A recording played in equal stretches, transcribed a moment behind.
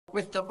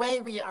with the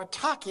way we are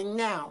talking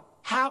now.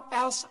 How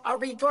else are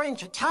we going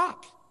to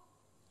talk?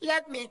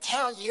 Let me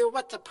tell you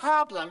what the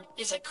problem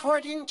is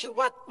according to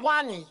what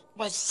Wani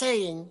was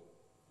saying.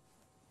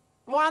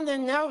 Wani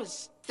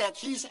knows that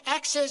his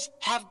exes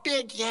have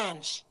big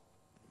yansh.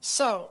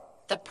 So,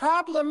 the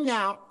problem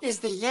now is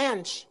the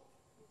yansh.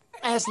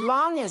 As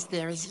long as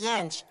there is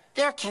yansh,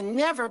 there can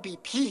never be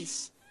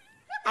peace.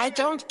 I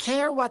don't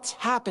care what's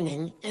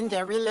happening in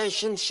their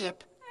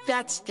relationship.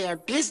 That's their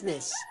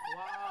business.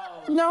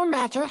 No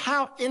matter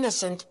how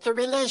innocent the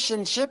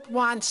relationship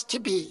wants to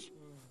be.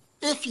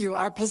 If you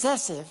are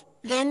possessive,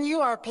 then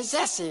you are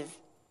possessive.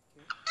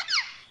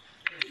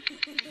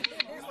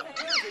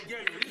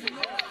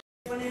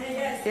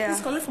 Yeah.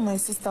 He's calling for my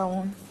sister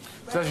one.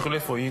 So she calling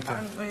for you, too.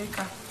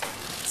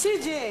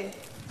 CJ!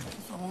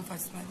 I'm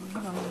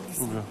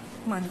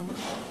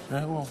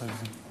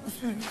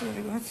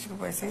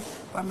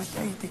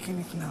taking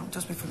it now.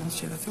 Just wait for them to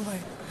share that.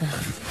 Bye.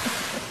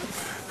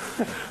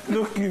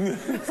 Look,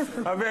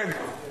 I beg.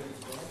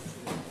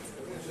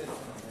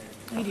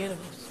 Idiot.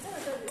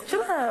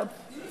 Shut up.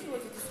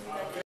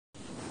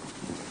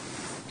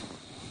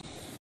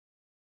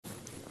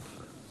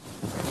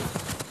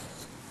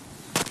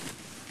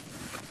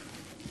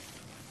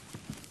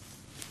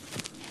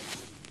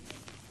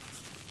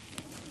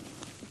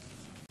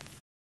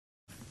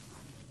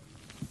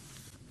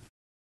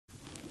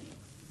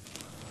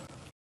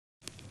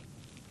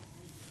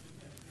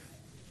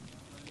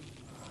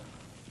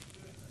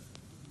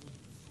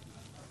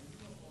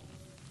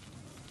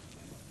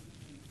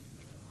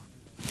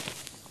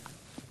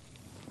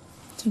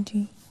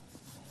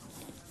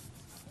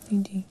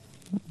 Didi,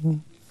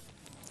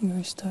 you're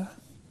a star.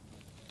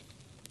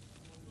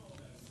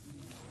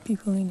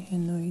 People in here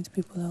know it,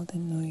 people out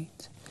there know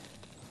it.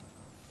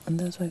 And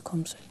that's why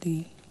comes a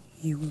day,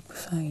 you will be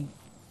fine.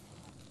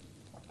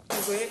 Oh,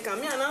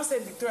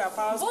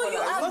 you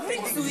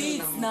agreed to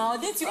it now.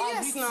 Didn't you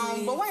agree to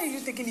it? But why are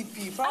you taking the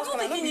pee? I'm not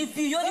taking the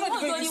pee. You're the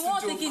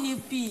one taking the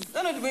pee.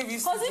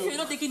 Because if you're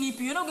not taking the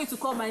pee, you're not going to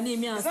call my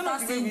name here and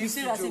start saying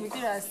Victoria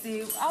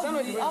say. How do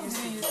you use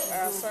it?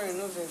 Sorry,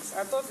 no vex.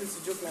 I thought it's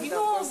a joke like that.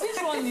 No,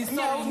 which one is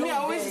sorry? No, I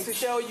always used to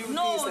tell you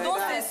no,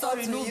 don't say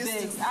sorry, no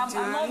vex.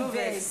 I'm not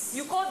vex.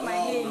 You called my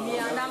name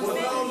here and I'm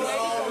saying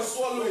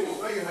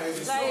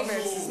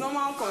it's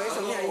normal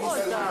correction.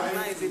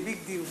 Now it's a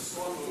big deal.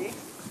 Okay?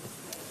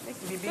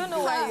 I don't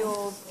know why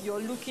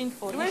you're looking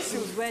for the way she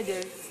was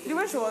wedded. The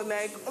way she was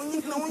like, the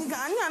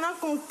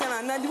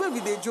way we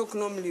they joke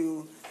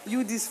normally,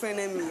 you this friend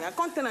and me. I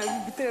can't tell her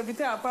you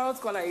apart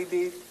color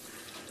they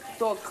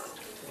talk.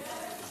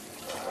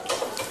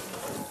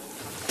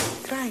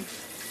 Cry.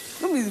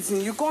 No be the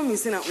thing. You call me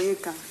saying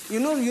Onyeka. You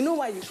know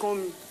why you call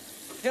me.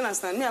 Do you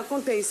understand? Me, I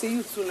can't tell you say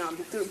you too now.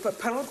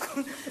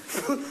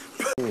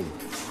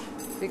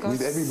 Because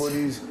with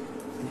everybody's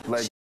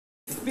like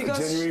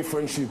genuine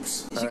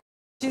friendships.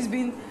 She's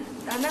been,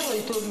 and that's what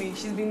he told me.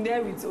 She's been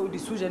there with all the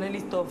Sue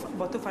journalist stuff,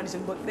 but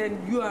but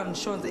then you and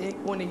Sean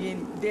one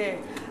again there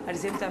at the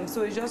same time.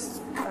 So it's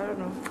just, I don't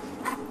know.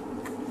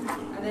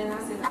 And then I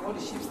said all the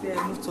ships there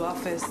moved to her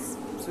first.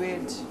 It's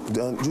weird.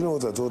 Do you know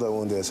what I told her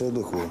one day? I said,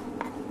 look,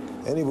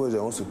 anybody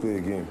that wants to play a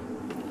game,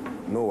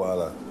 no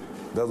wahala.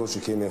 That's what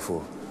she came here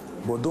for.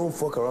 But don't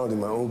fuck around in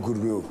my own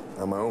goodwill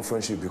and my own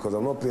friendship because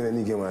I'm not playing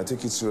any game and I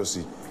take it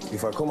seriously.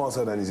 If I come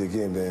outside and it's a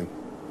game, then it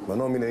might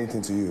not mean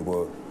anything to you,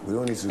 but we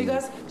don't need to.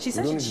 Because she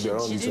said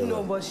she didn't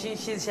know, but she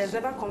has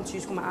never come to you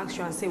to come and ask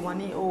you and say,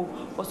 Wani, oh,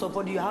 what's up,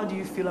 how do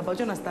you feel about it?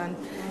 You understand?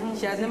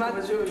 She has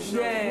never,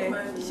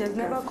 she has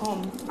never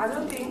come. I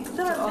don't think,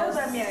 just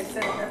like me, I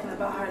said nothing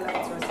about her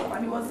life to herself,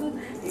 and it wasn't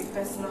a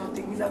personal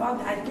thing. It's about,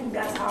 I think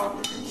that's how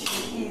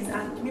she is,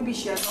 and maybe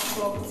she has not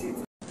clocked it.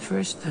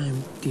 First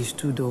time they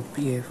stood up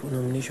here for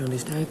nomination, they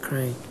started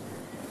crying.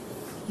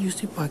 You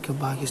still pack your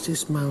bag, you still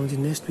smile. The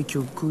next week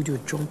you're good, you're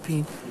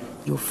jumping,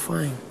 you're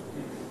fine.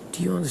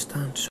 Do you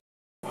understand? So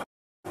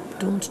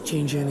don't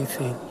change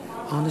anything.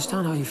 I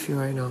understand how you feel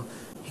right now.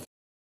 You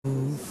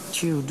can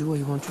chill, do what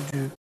you want to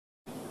do.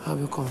 Have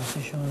your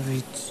conversation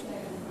with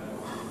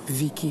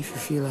Vicky if you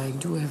feel like,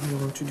 do whatever you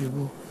want to do.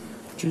 But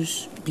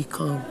just be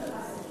calm.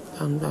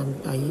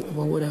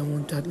 What I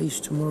want, at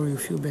least tomorrow you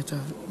feel better.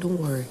 Don't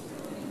worry.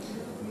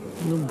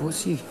 No, but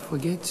see,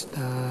 forget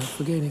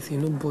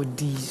anything.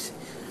 Nobody's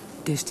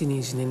destiny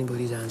is in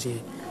anybody's hands here.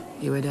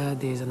 Whether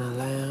there's an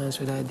alliance,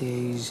 whether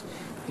there's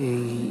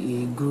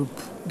a group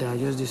that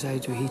just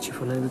decided to hate you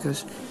for nothing,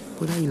 because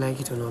whether you like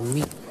it or not,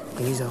 me,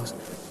 in this house,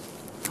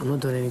 I'm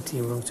not done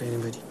anything wrong to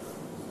anybody.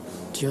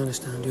 Do you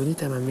understand? The only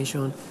time I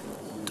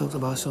talked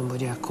about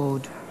somebody, I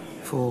called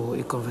for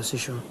a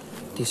conversation.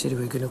 They said they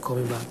were going to call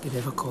me back. They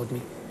never called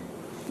me.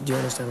 Do you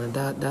understand? And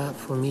that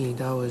for me,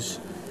 that was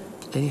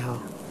anyhow.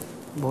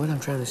 But what I'm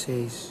trying to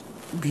say is,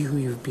 be who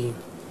you've been.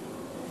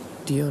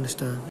 Do you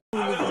understand?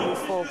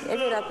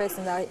 Every other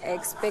person that I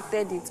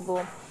expected it,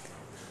 but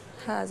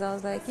I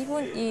was like,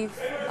 even if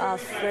our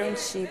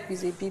friendship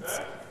is a bit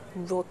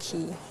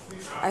rocky,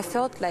 I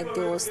felt like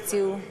there was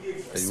still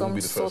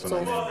some sort of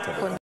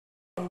connection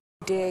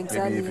there.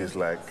 Exactly. Maybe if it's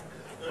like,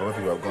 a lot of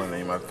people have gone and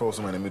you might fall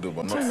somewhere in the middle,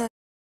 but not.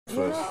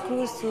 not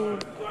close to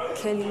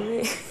Kelly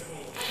Ray.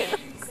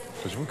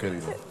 But you Kelly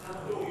though.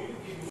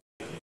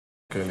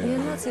 You're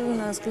not even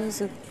as close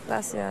to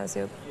Classy as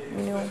you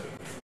know.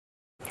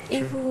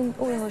 Even,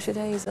 should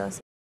I use as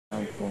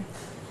an example?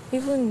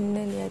 Even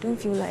Nelly, I don't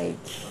feel like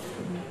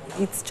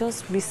it's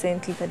just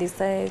recently that they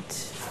started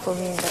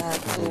forming that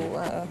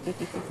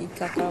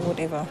kaka,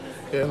 whatever.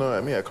 Yeah, no,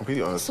 I mean, I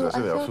completely understand. So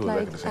I felt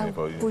like the same I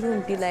about you.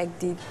 wouldn't be like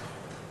the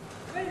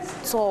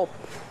top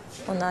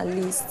on our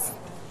list.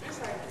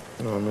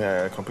 No, I mean,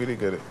 I completely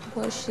get it.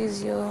 But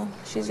she's your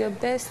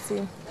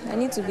bestie. I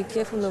need to be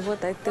careful of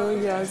what I tell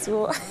you as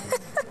well.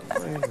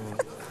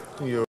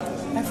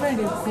 My friend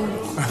is cool.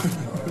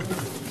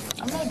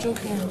 I'm not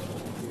joking.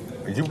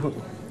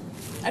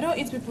 I don't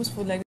eat people's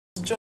food like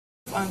this. Just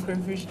and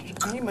crayfish.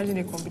 Can you imagine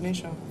the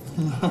combination?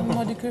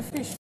 No, the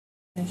crayfish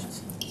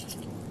finished.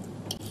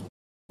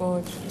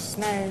 But it's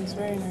nice,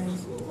 very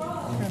nice.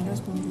 I'm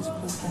just going to this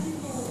food.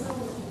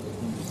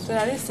 So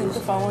at least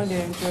if I want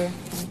to enjoy,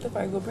 if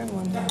I go bring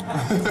one down.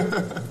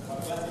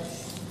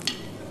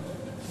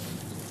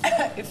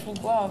 If we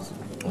go out.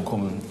 I'm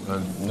coming.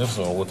 And leave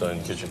some water in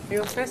the kitchen.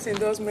 Your first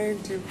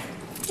endorsement too.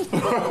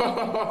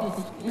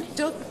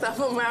 Just tap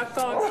on my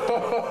account.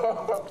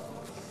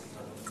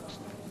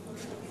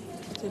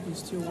 Take this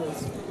still wet.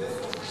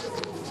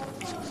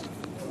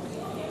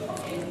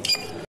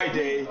 My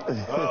day.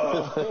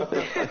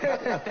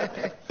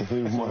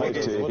 My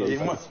day.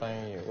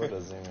 What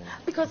does it mean?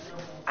 Because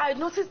I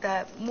noticed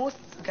that most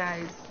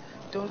guys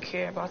don't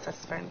care about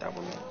satisfying that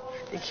woman.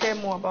 They care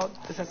more about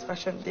the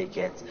satisfaction they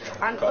get.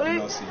 And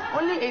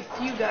only a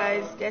few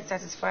guys get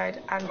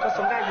satisfied, and because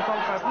some guys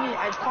become fast. Me,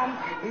 I come,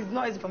 it's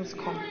not easy for me to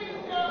come.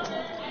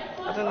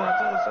 I don't know,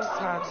 it's just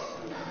hard.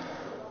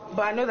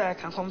 But I know that I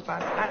can come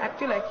fast. And I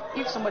feel like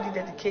if somebody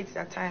dedicates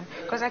their time,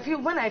 because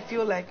when I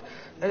feel like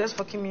they're just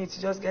fucking me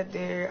to just get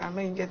there, and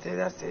when you get there,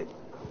 that's it.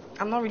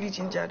 I'm not really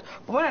gingered.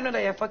 But when I know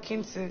that you're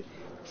fucking to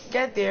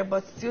get there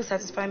but still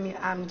satisfy me,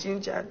 I'm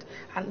gingered.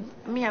 And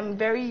me, I'm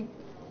very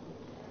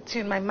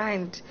in my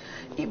mind.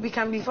 We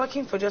can be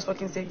fucking for just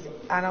fucking sake,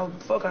 and I'll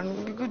fuck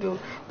and be good though.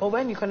 But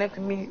when you connect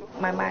with me,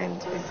 my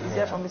mind, it's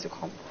easier for me to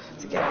come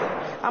to get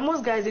there. And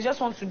most guys, they just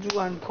want to do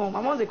and come.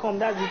 And once they come,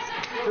 that's it.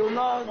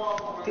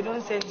 They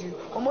don't send you.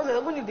 But most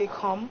even if they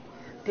come,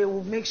 they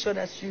will make sure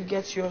that you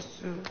get yours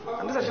too.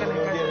 And these are kind of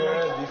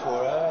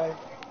guys.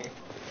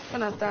 You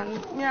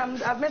understand? Yeah,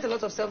 I've met a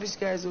lot of selfish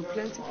guys who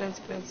plenty.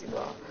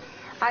 But,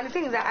 and the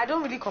thing is that I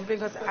don't really complain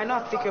because I know I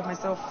have to take care of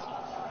myself.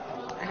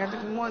 I can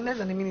take less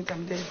than a minute,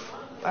 I'm there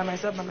by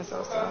myself.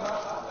 So.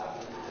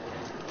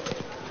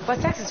 But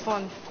sex is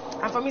fun.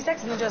 And for me,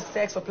 sex is not just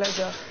sex for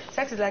pleasure.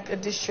 Sex is like a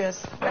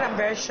distress. When I'm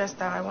very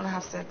stressed out, I want to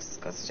have sex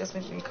because it just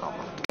makes me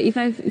calmer. If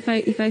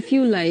I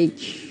feel like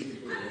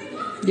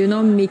you're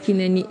not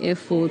making any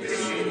efforts,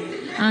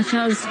 and she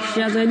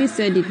has already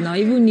said it now,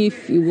 even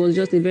if it was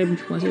just a very big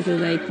concept, she was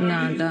like,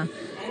 nah, that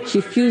she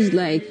feels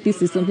like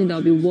this is something that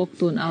will be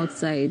worked on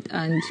outside.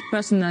 And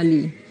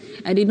personally,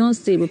 I did not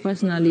say, but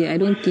personally, I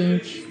don't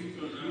think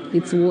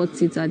it's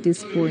worth it at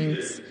this point.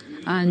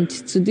 And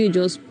today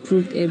just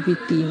proved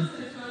everything.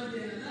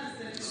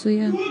 So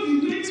yeah,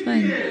 it's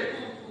fine.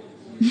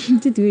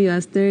 The way you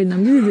are staring,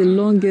 this is the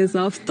longest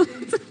I've thought.